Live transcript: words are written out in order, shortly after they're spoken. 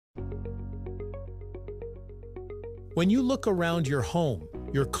When you look around your home,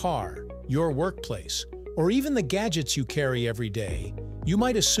 your car, your workplace, or even the gadgets you carry every day, you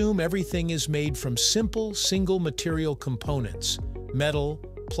might assume everything is made from simple, single-material components: metal,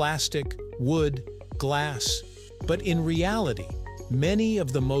 plastic, wood, glass. But in reality, many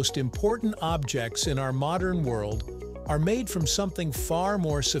of the most important objects in our modern world are made from something far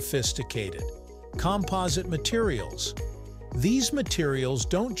more sophisticated: composite materials. These materials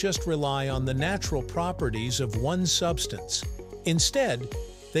don't just rely on the natural properties of one substance. Instead,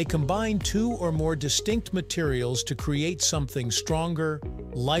 they combine two or more distinct materials to create something stronger,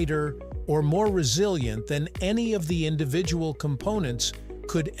 lighter, or more resilient than any of the individual components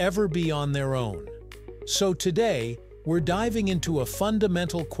could ever be on their own. So today, we're diving into a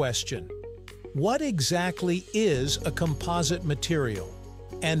fundamental question. What exactly is a composite material?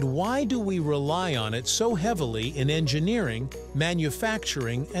 And why do we rely on it so heavily in engineering,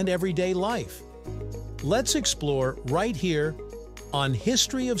 manufacturing, and everyday life? Let's explore right here on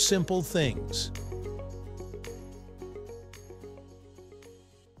History of Simple Things.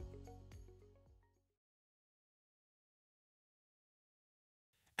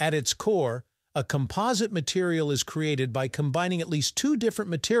 At its core, a composite material is created by combining at least two different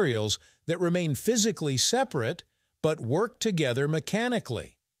materials that remain physically separate but work together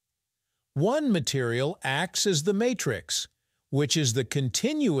mechanically. One material acts as the matrix, which is the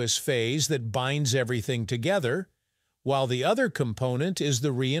continuous phase that binds everything together, while the other component is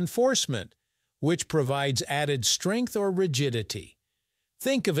the reinforcement, which provides added strength or rigidity.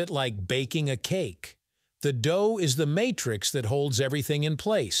 Think of it like baking a cake. The dough is the matrix that holds everything in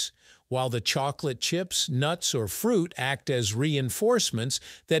place, while the chocolate chips, nuts, or fruit act as reinforcements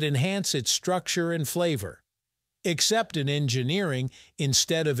that enhance its structure and flavor. Except in engineering,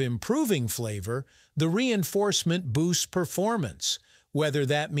 instead of improving flavor, the reinforcement boosts performance, whether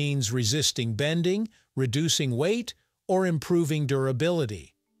that means resisting bending, reducing weight, or improving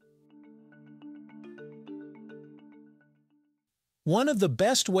durability. One of the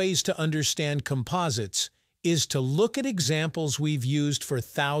best ways to understand composites is to look at examples we've used for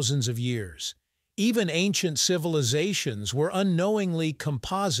thousands of years. Even ancient civilizations were unknowingly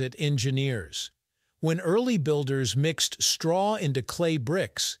composite engineers. When early builders mixed straw into clay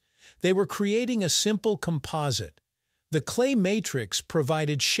bricks, they were creating a simple composite. The clay matrix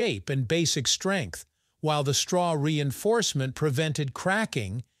provided shape and basic strength, while the straw reinforcement prevented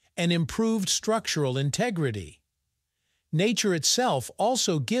cracking and improved structural integrity. Nature itself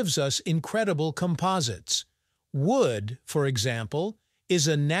also gives us incredible composites. Wood, for example, is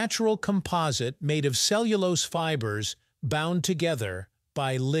a natural composite made of cellulose fibers bound together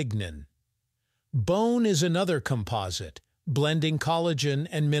by lignin. Bone is another composite, blending collagen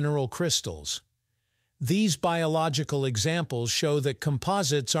and mineral crystals. These biological examples show that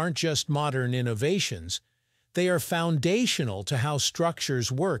composites aren't just modern innovations, they are foundational to how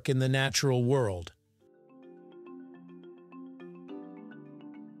structures work in the natural world.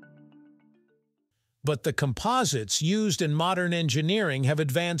 But the composites used in modern engineering have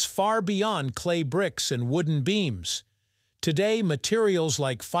advanced far beyond clay bricks and wooden beams. Today, materials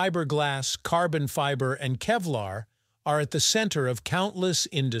like fiberglass, carbon fiber, and Kevlar are at the center of countless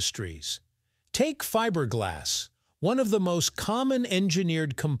industries. Take fiberglass, one of the most common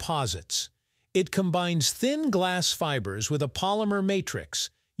engineered composites. It combines thin glass fibers with a polymer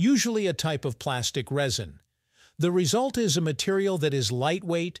matrix, usually a type of plastic resin. The result is a material that is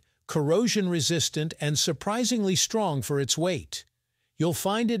lightweight, corrosion-resistant, and surprisingly strong for its weight. You'll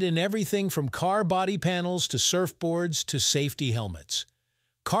find it in everything from car body panels to surfboards to safety helmets.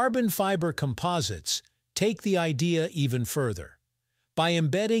 Carbon fiber composites take the idea even further. By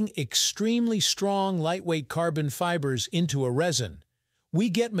embedding extremely strong, lightweight carbon fibers into a resin, we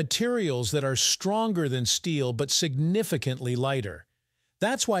get materials that are stronger than steel but significantly lighter.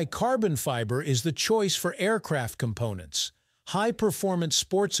 That's why carbon fiber is the choice for aircraft components, high-performance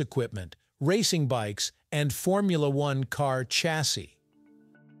sports equipment, racing bikes, and Formula One car chassis.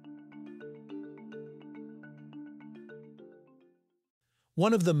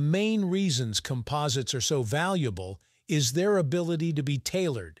 One of the main reasons composites are so valuable is their ability to be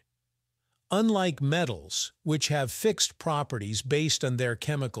tailored. Unlike metals, which have fixed properties based on their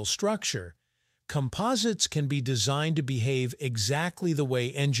chemical structure, composites can be designed to behave exactly the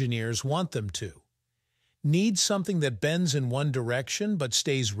way engineers want them to. Need something that bends in one direction but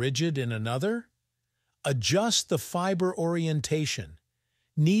stays rigid in another? Adjust the fiber orientation.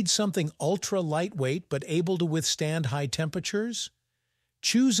 Need something ultra-lightweight but able to withstand high temperatures?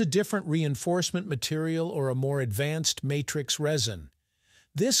 Choose a different reinforcement material or a more advanced matrix resin.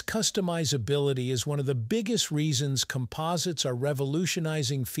 This customizability is one of the biggest reasons composites are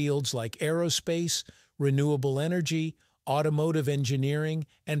revolutionizing fields like aerospace, renewable energy, automotive engineering,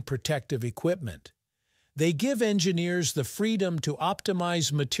 and protective equipment. They give engineers the freedom to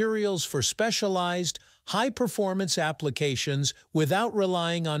optimize materials for specialized, high-performance applications without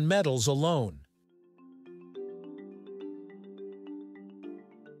relying on metals alone.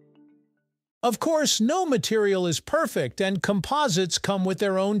 Of course, no material is perfect, and composites come with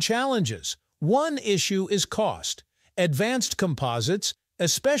their own challenges. One issue is cost. Advanced composites,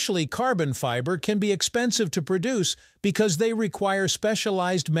 especially carbon fiber, can be expensive to produce because they require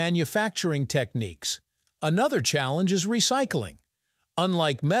specialized manufacturing techniques. Another challenge is recycling.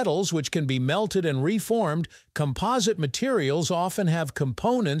 Unlike metals, which can be melted and reformed, composite materials often have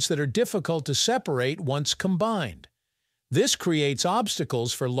components that are difficult to separate once combined. This creates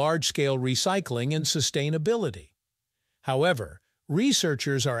obstacles for large-scale recycling and sustainability. However,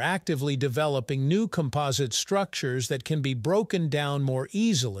 researchers are actively developing new composite structures that can be broken down more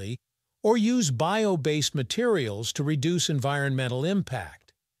easily or use bio-based materials to reduce environmental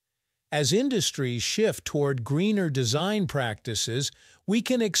impact. As industries shift toward greener design practices, we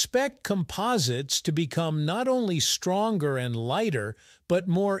can expect composites to become not only stronger and lighter, but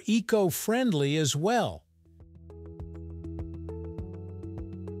more eco-friendly as well.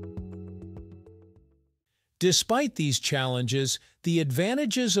 Despite these challenges, the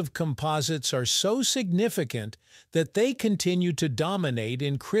advantages of composites are so significant that they continue to dominate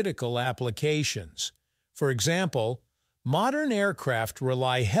in critical applications. For example, modern aircraft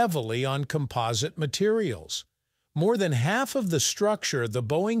rely heavily on composite materials. More than half of the structure of the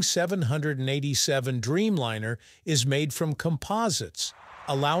Boeing 787 Dreamliner is made from composites,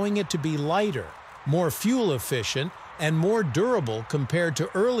 allowing it to be lighter, more fuel efficient, and more durable compared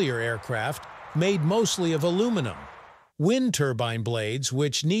to earlier aircraft made mostly of aluminum. Wind turbine blades,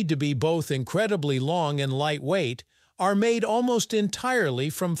 which need to be both incredibly long and lightweight, are made almost entirely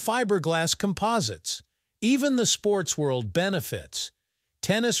from fiberglass composites. Even the sports world benefits.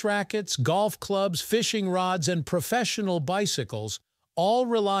 Tennis rackets, golf clubs, fishing rods, and professional bicycles all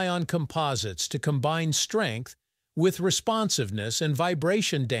rely on composites to combine strength with responsiveness and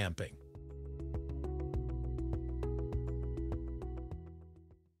vibration damping.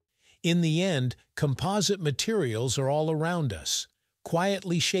 In the end, composite materials are all around us,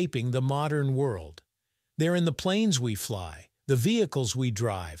 quietly shaping the modern world. They're in the planes we fly, the vehicles we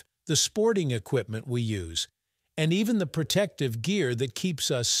drive, the sporting equipment we use, and even the protective gear that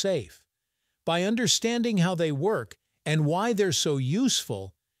keeps us safe. By understanding how they work and why they're so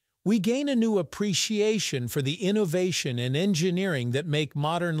useful, we gain a new appreciation for the innovation and engineering that make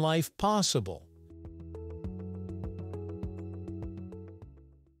modern life possible.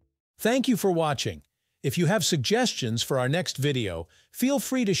 Thank you for watching. If you have suggestions for our next video, feel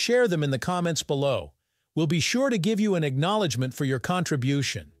free to share them in the comments below. We'll be sure to give you an acknowledgement for your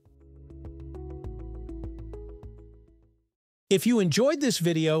contribution. If you enjoyed this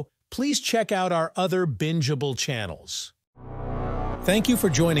video, please check out our other bingeable channels. Thank you for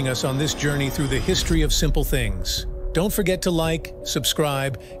joining us on this journey through the history of simple things. Don't forget to like,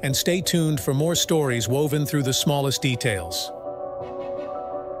 subscribe, and stay tuned for more stories woven through the smallest details.